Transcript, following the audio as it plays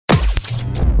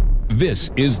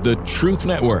This is the Truth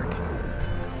Network.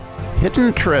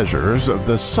 Hidden treasures of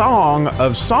the Song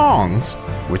of Songs,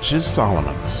 which is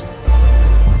Solomon's.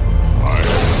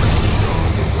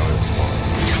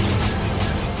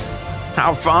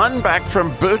 How fun, back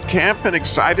from boot camp and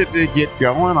excited to get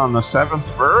going on the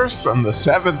 7th verse on the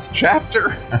 7th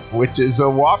chapter, which is a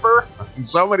whopper in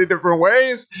so many different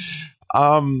ways.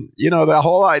 The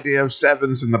whole idea of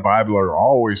sevens in the Bible are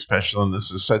always special, and this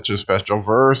is such a special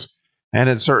verse, and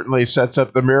it certainly sets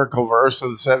up the miracle verse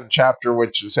of the 7th chapter,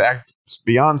 which is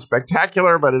beyond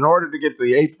spectacular, but in order to get to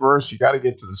the 8th verse, you got to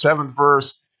get to the 7th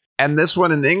verse. And this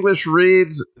one in English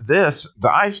reads this: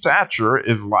 thy stature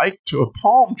is like to a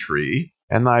palm tree,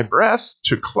 and thy breasts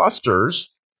to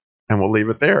clusters. And we'll leave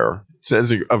it there. It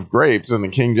says of grapes in the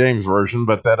King James Version,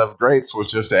 but that of grapes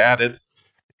was just added.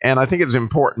 And I think it's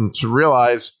important to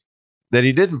realize that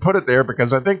he didn't put it there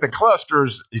because I think the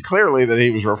clusters, clearly that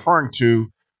he was referring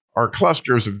to, are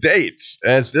clusters of dates,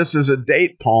 as this is a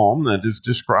date palm that is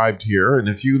described here. And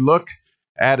if you look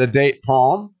at a date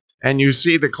palm, and you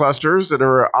see the clusters that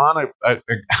are on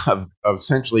of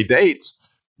essentially dates,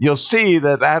 you'll see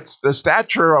that that's the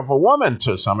stature of a woman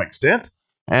to some extent.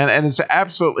 And it's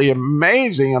absolutely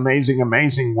amazing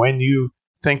when you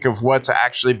think of what's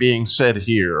actually being said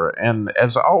here. And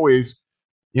as always,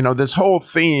 this whole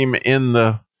theme in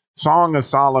the Song of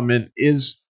Solomon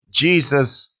is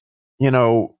Jesus,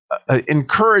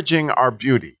 encouraging our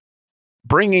beauty,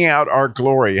 bringing out our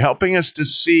glory, helping us to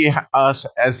see us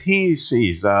as he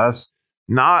sees us,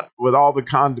 not with all the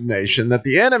condemnation that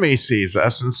the enemy sees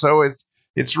us. And so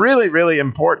it's really, really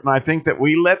important, I think, that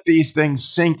we let these things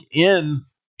sink in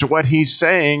to what he's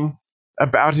saying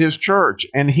about his church.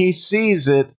 And he sees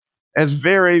it as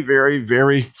very, very,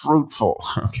 very fruitful,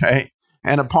 okay?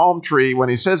 And a palm tree, when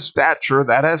he says stature,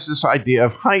 that has this idea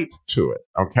of height to it,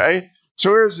 okay? So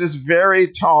here's this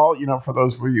very tall, for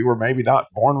those of you who are maybe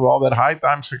not born with all that height,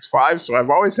 I'm 6'5", so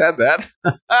I've always had that.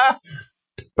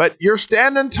 But you're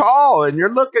standing tall and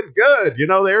you're looking good.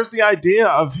 There's the idea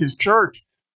of his church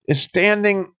is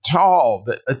standing tall.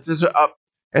 It's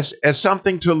as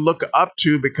something to look up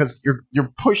to because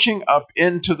you're pushing up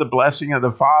into the blessing of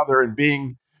the Father and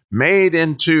being made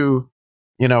into,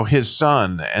 his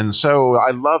son. And so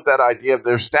I love that idea of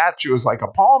their statue is like a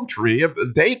palm tree, a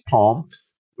date palm,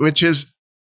 which is,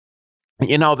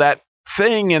 that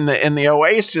thing in the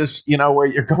Oasis, where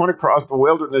you're going across the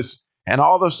wilderness and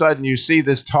all of a sudden you see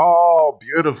this tall,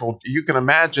 beautiful, you can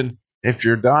imagine if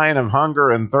you're dying of hunger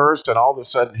and thirst and all of a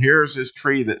sudden here's this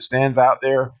tree that stands out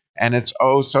there and it's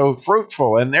oh so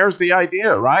fruitful. And there's the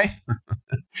idea, right?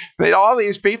 That all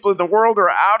these people in the world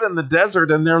are out in the desert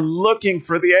and they're looking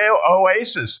for the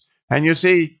oasis. And you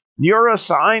see, you're a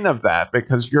sign of that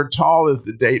because you're tall as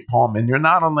the date palm and you're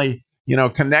not only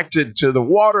connected to the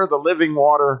water, the living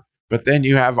water, but then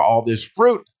you have all this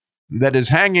fruit that is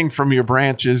hanging from your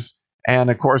branches. And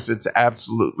of course, it's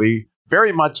absolutely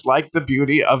very much like the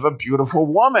beauty of a beautiful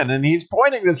woman. And he's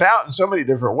pointing this out in so many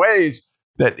different ways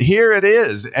that here it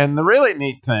is. And the really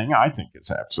neat thing, I think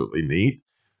it's absolutely neat,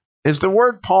 is the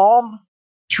word palm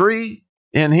tree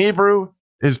in Hebrew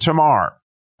is Tamar.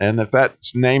 And if that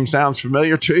name sounds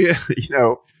familiar to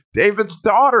you, David's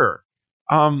daughter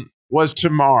was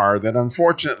Tamar, that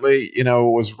unfortunately,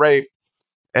 was raped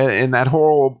in that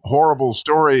horrible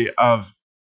story of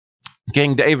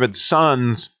King David's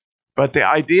sons. But the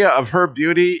idea of her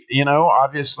beauty,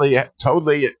 obviously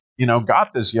totally,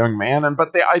 got this young man.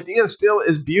 But the idea still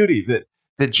is beauty,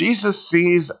 that Jesus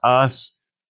sees us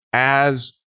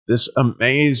as this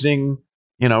amazing,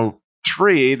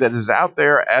 tree that is out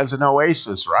there as an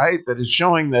oasis, right? That is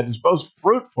showing that it's both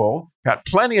fruitful, got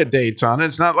plenty of dates on it.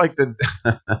 It's not like the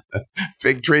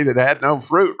fig tree that had no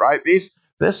fruit, right?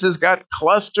 This has got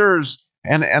clusters.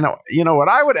 And what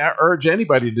I would urge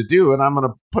anybody to do, and I'm going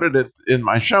to put it in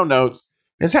my show notes,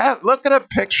 is look at a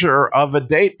picture of a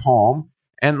date palm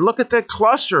and look at the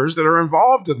clusters that are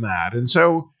involved in that. And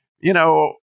so,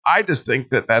 I just think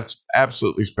that that's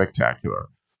absolutely spectacular.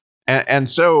 And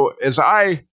so as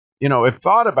I, have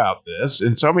thought about this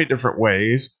in so many different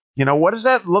ways, what does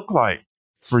that look like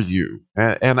for you?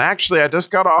 And actually, I just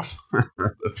got off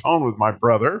the phone with my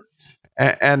brother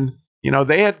and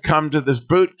they had come to this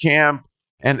boot camp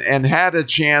and had a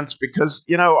chance because,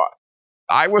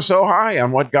 I was so high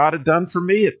on what God had done for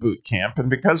me at boot camp. And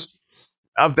because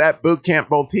of that boot camp,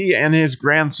 both he and his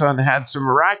grandson had some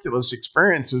miraculous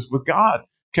experiences with God,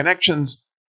 connections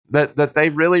that they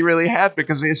really, really had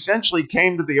because they essentially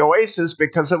came to the oasis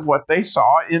because of what they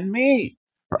saw in me,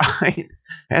 right?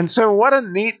 And so what a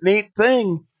neat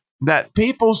thing that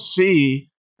people see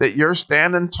that you're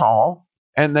standing tall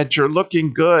and that you're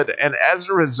looking good. And as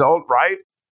a result, right,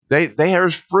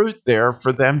 there's fruit there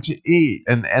for them to eat.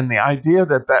 And the idea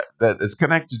that is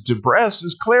connected to breast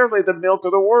is clearly the milk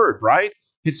of the word, right?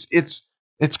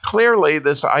 It's clearly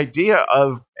this idea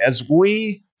of, as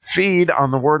we feed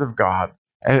on the word of God,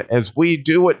 as we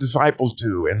do what disciples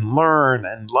do and learn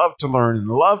and love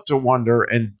to wonder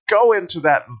and go into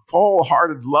that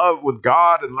full-hearted love with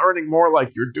God and learning more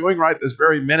like you're doing right this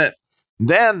very minute,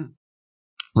 then,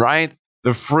 right,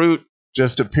 the fruit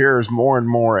just appears more and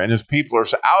more. And as people are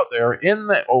out there in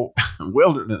the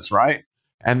wilderness, right,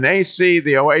 and they see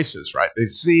the oasis, right, they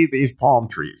see these palm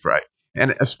trees, right,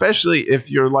 and especially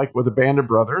if you're like with a band of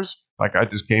brothers, like I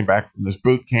just came back from this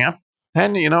boot camp,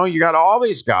 and you got all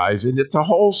these guys, and it's a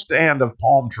whole stand of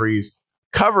palm trees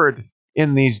covered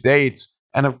in these dates.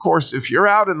 And of course, if you're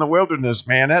out in the wilderness,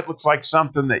 man, that looks like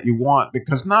something that you want,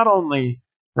 because not only,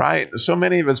 right, so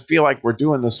many of us feel like we're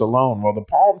doing this alone. Well, the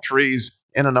palm trees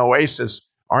in an oasis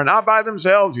are not by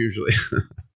themselves usually,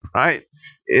 right?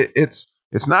 It's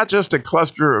not just a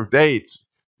cluster of dates.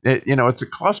 It's a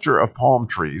cluster of palm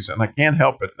trees. And I can't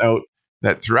help but note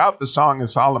that throughout the Song of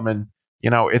Solomon,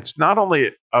 it's not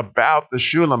only about the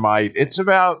Shulamite, it's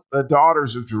about the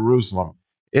daughters of Jerusalem.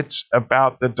 It's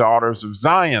about the daughters of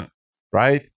Zion,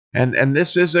 right? And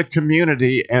this is a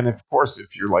community. And of course,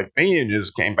 if you're like me and you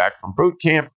just came back from boot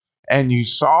camp and you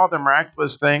saw the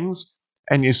miraculous things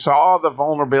and you saw the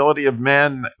vulnerability of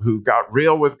men who got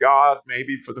real with God,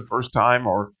 maybe for the first time,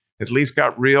 or at least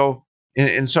got real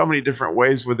in so many different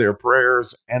ways with their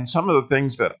prayers. And some of the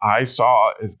things that I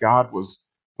saw as God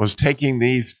was taking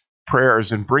these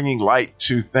prayers and bringing light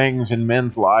to things in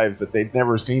men's lives that they'd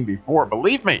never seen before.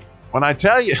 Believe me when I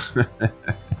tell you,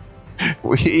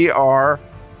 we are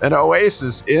an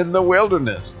oasis in the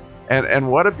wilderness. And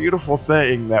what a beautiful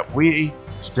thing that we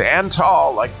stand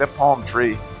tall like the palm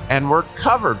tree and we're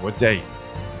covered with dates.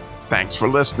 Thanks for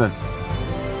listening.